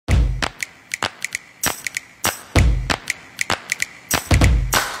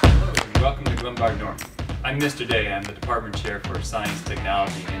Glenbard North. I'm Mr. Day. I'm the Department Chair for Science,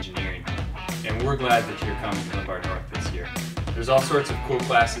 Technology, and Engineering. And we're glad that you're coming to Glenbard North this year. There's all sorts of cool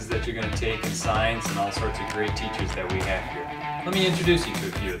classes that you're going to take in science and all sorts of great teachers that we have here. Let me introduce you to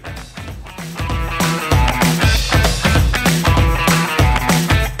a few of them.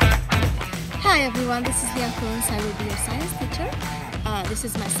 Hi everyone, this is Leah Coons. I will be your science teacher. This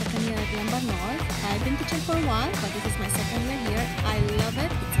is my second year at Glenbard North. I've been teaching for a while, but this is my second year here. I love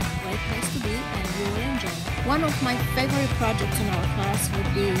it. It's a great place to be and you will enjoy it. One of my favorite projects in our class would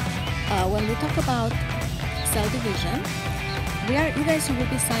be when we talk about cell division. You guys will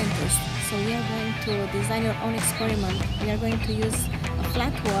be scientists, so we are going to design your own experiment. We are going to use a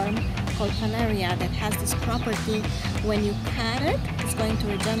flatworm called Planaria that has this property. When you cut it, it's going to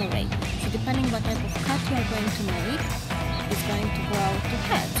regenerate. So depending what type of cut you are going to make, it's going to grow to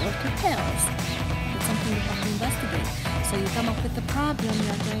heads or to tails. It's something you have to investigate. So you come up with the problem, you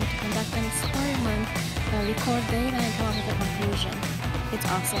are going to conduct an experiment, record data, and come up with a conclusion. It's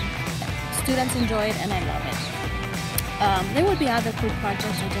awesome. Students enjoy it and I love it. There will be other cool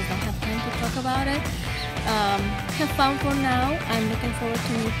projects, I just don't have time to talk about it. Have fun for now. I'm looking forward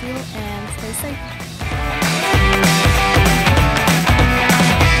to meet you and stay safe.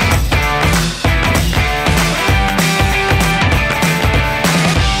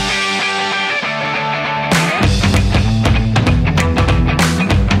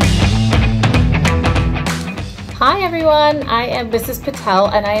 Hi everyone, I am Mrs. Patel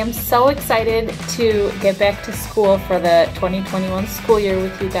and I am so excited to get back to school for the 2021 school year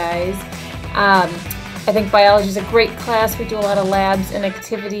with you guys. I think biology is a great class. We do a lot of labs and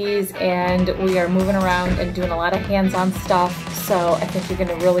activities and we are moving around and doing a lot of hands-on stuff, so I think you're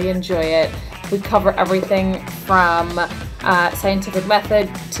going to really enjoy it. We cover everything from scientific method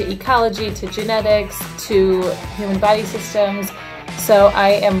to ecology to genetics to human body systems. So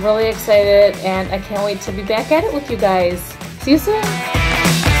I am really excited and I can't wait to be back at it with you guys. See you soon! Hey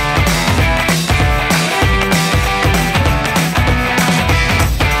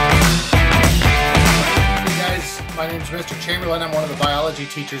guys, my name is Mr. Chamberlain. I'm one of the biology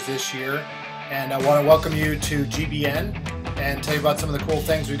teachers this year and I want to welcome you to GBN and tell you about some of the cool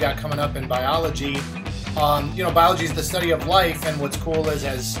things we've got coming up in biology. You know, biology is the study of life, and what's cool is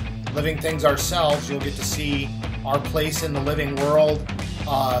as living things ourselves, you'll get to see our place in the living world.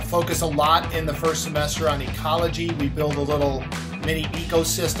 Focus a lot in the first semester on ecology. We build a little mini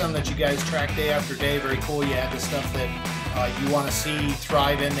ecosystem that you guys track day after day. Very cool. You add the stuff that you want to see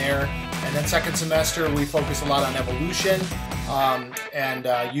thrive in there. And then second semester we focus a lot on evolution and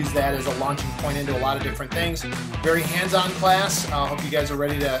use that as a launching point into a lot of different things. Very hands-on class. I hope you guys are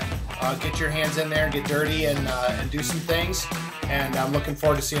ready to get your hands in there, get dirty, and do some things. And I'm looking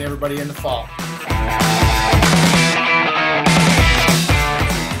forward to seeing everybody in the fall.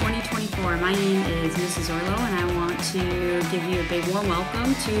 2024, my name is Mrs. Orlo and I want to give you a big warm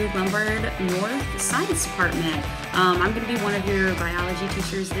welcome to Glenbard North Science Department. I'm going to be one of your biology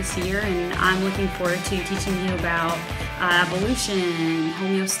teachers this year and I'm looking forward to teaching you about evolution,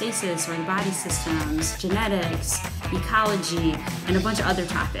 homeostasis or the body systems, genetics, ecology, and a bunch of other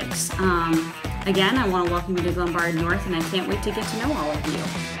topics. Again, I want to welcome you to Glenbard North and I can't wait to get to know all of you.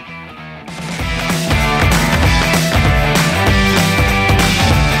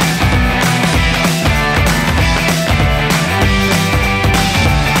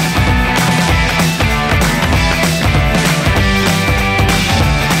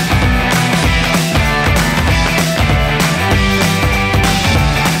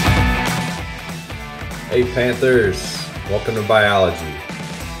 Hey Panthers, welcome to biology.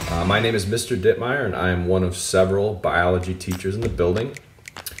 My name is Mr. Dittmeyer and I am one of several biology teachers in the building.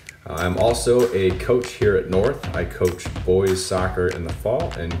 I'm also a coach here at North. I coach boys soccer in the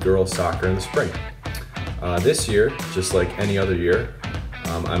fall and girls soccer in the spring. This year, just like any other year,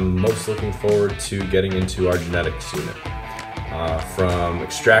 I'm most looking forward to getting into our genetics unit. From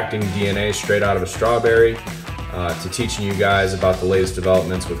extracting DNA straight out of a strawberry to teaching you guys about the latest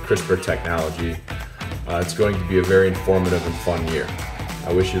developments with CRISPR technology. It's going to be a very informative and fun year.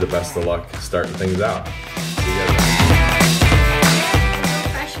 I wish you the best of luck starting things out. See you guys. Hello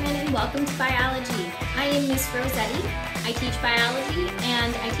freshmen and welcome to biology. I am Miss Rossetti. I teach biology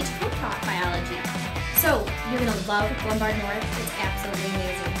and I teach co-taught biology. So you're going to love Glenbard North. It's absolutely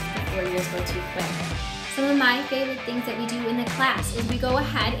amazing. The 4 years go too quick. Some of my favorite things that we do in the class is we go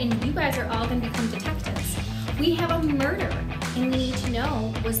ahead and you guys are all going to become detectives. We have a murder and we need to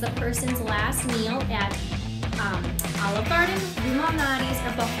know, was the person's last meal at Olive Garden, Blue Malnati's,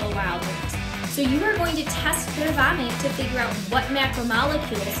 or Buffalo Wild Wings. So you are going to test their vomit to figure out what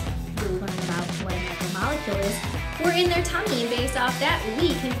macromolecules to learn about what a macromolecule is, we're in their tummy, and based off that,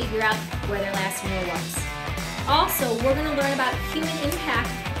 we can figure out where their last meal was. Also, we're going to learn about human impact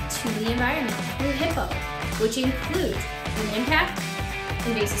to the environment through HIPPO, which includes human impact,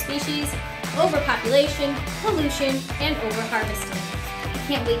 invasive species, overpopulation, pollution, and overharvesting. I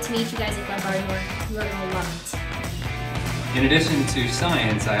can't wait to meet you guys at Glenbard North. You are going to love it. In addition to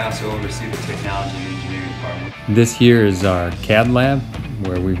science, I also oversee the technology and engineering department. This here is our CAD lab,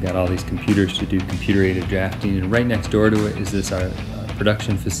 where we've got all these computers to do computer-aided drafting, and right next door to it is this our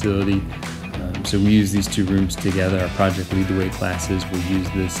production facility. So we use these two rooms together. Our project lead the way classes will use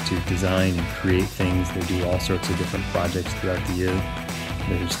this to design and create things. They do all sorts of different projects throughout the year.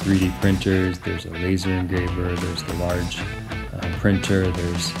 There's 3D printers, there's a laser engraver, there's the large printer,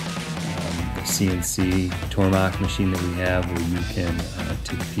 there's the CNC Tormach machine that we have, where you can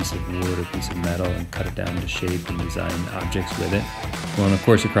take a piece of wood or piece of metal and cut it down to shape and design objects with it. Well, and of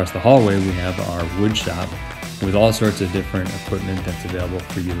course across the hallway we have our wood shop with all sorts of different equipment that's available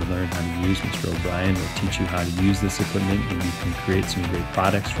for you to learn how to use. Mr. O'Brien will teach you how to use this equipment, and you can create some great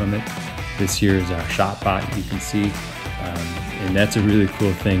products from it. This here is our shop bot, you can see, and that's a really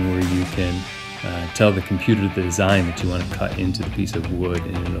cool thing where you can tell the computer the design that you want to cut into the piece of wood,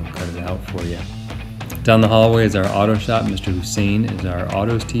 and it'll cut it out for you. Down the hallway is our auto shop. Mr. Hussein is our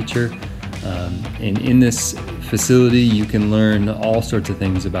autos teacher. And in this facility you can learn all sorts of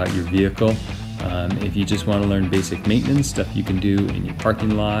things about your vehicle. If you just want to learn basic maintenance stuff you can do in your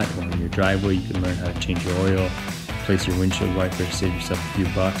parking lot or in your driveway, you can learn how to change your oil, replace your windshield wiper, save yourself a few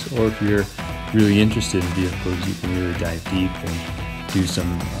bucks. Or if you're really interested in vehicles, you can really dive deep and do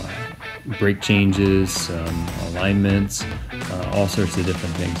some brake changes, some alignments, all sorts of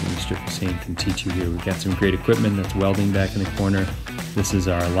different things that Mr. Hussein can teach you here. We've got some great equipment. That's welding back in the corner. This is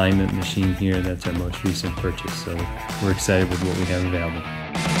our alignment machine here. That's our most recent purchase, so we're excited with what we have available.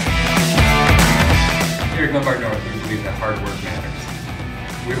 Here at Glenbard North, we believe that hard work matters.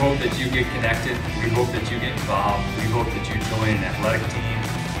 We hope that you get connected. We hope that you get involved. We hope that you join an athletic team,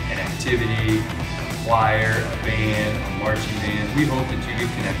 an activity, a choir, a band, a marching band. We hope that you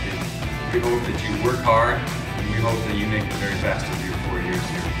get connected. We hope that you work hard, and we hope that you make the very best of your 4 years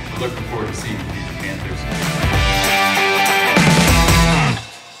here. We're looking forward to seeing you, Future Panthers.